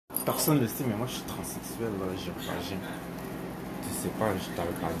Personne ne le sait, mais moi je suis transsexuel, là, j'ai un vagin. Tu sais pas, je t'avais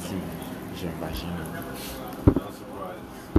pas dit, mais j'ai un vagin.